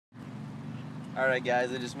Alright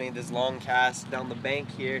guys, I just made this long cast down the bank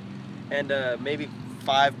here, and maybe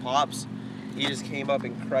 5 pops. He just came up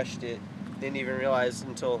and crushed it. Didn't even realize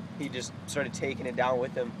until he just started taking it down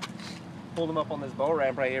with him. Pulled him up on this boat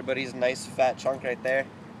ramp right here, but he's a nice fat chunk right there.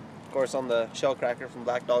 Of course on the shellcracker from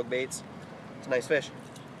Black Dog Baits. It's a nice fish.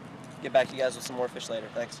 Get back to you guys with some more fish later.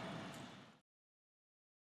 Thanks.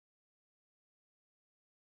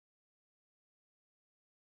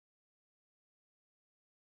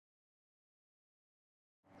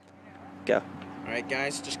 Go. Alright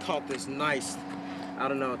guys, just caught this nice, I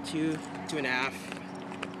don't know, 2.5.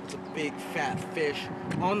 It's a big fat fish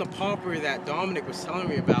on the popper that Dominic was telling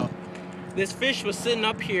me about. This fish was sitting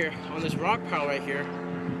up here on this rock pile right here.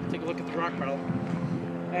 Take a look at the rock pile.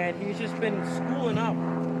 And he's just been schooling up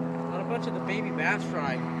on a bunch of the baby bass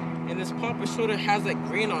fry. And this popper sort of has that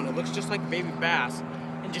green on it, looks just like baby bass.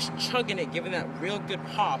 And just chugging it, giving that real good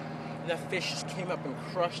pop. And that fish just came up and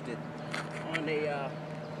crushed it on a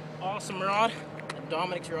awesome rod.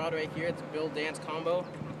 Dominic's rod right here. It's a Bill Dance combo.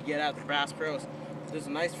 You get out the Bass Pros. There's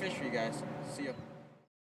a nice fish for you guys. See ya.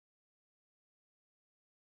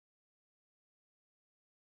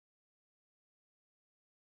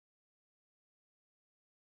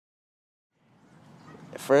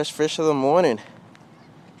 First fish of the morning.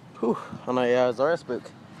 Whew, on a Zara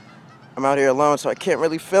spook. I'm out here alone, so I can't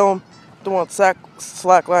really film. Don't want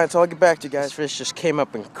slack line until I get back to you guys. This fish just came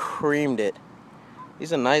up and creamed it.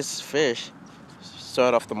 He's a nice fish.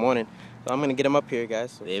 Start off the morning. So I'm gonna get him up here,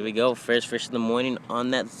 guys. There we go, first fish of the morning on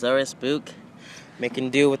that Zara spook. Making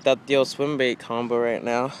do without the old swim bait combo right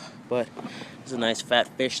now, but it's a nice fat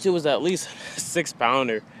fish. It was at least a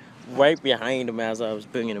 6-pounder right behind him as I was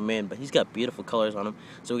bringing him in, but he's got beautiful colors on him.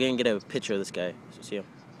 So we're gonna get a picture of this guy. So see him.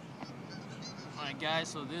 All right, guys.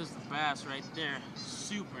 So there's the bass right there.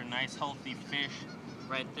 Super nice, healthy fish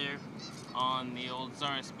right there on the old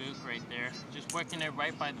Zara spook right there. Just working it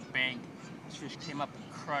right by the bank. This fish came up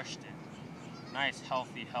and crushed it. Nice,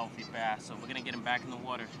 healthy bass. So we're gonna get him back in the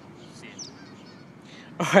water. See it.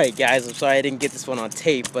 Alright guys, I'm sorry I didn't get this one on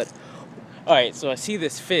tape, but alright, so I see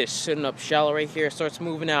this fish sitting up shallow right here, starts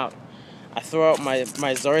moving out. I throw out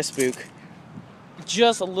my Zara spook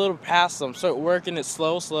just a little past him, start working it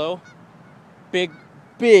slow. Big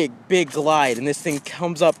glide, and this thing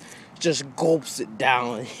comes up, just gulps it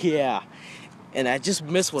down. Yeah. And I just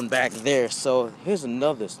missed one back there, so here's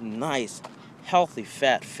another nice, healthy,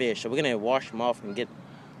 fat fish. So we're gonna wash him off and get,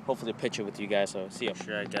 hopefully, a picture with you guys. So see ya.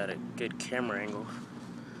 Sure, I got a good camera angle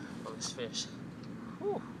on this fish.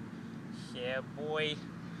 Whew. Yeah, boy,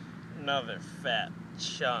 another fat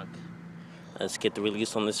chunk. Let's get the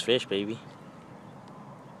release on this fish, baby.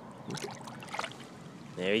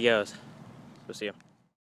 There he goes. We'll see ya.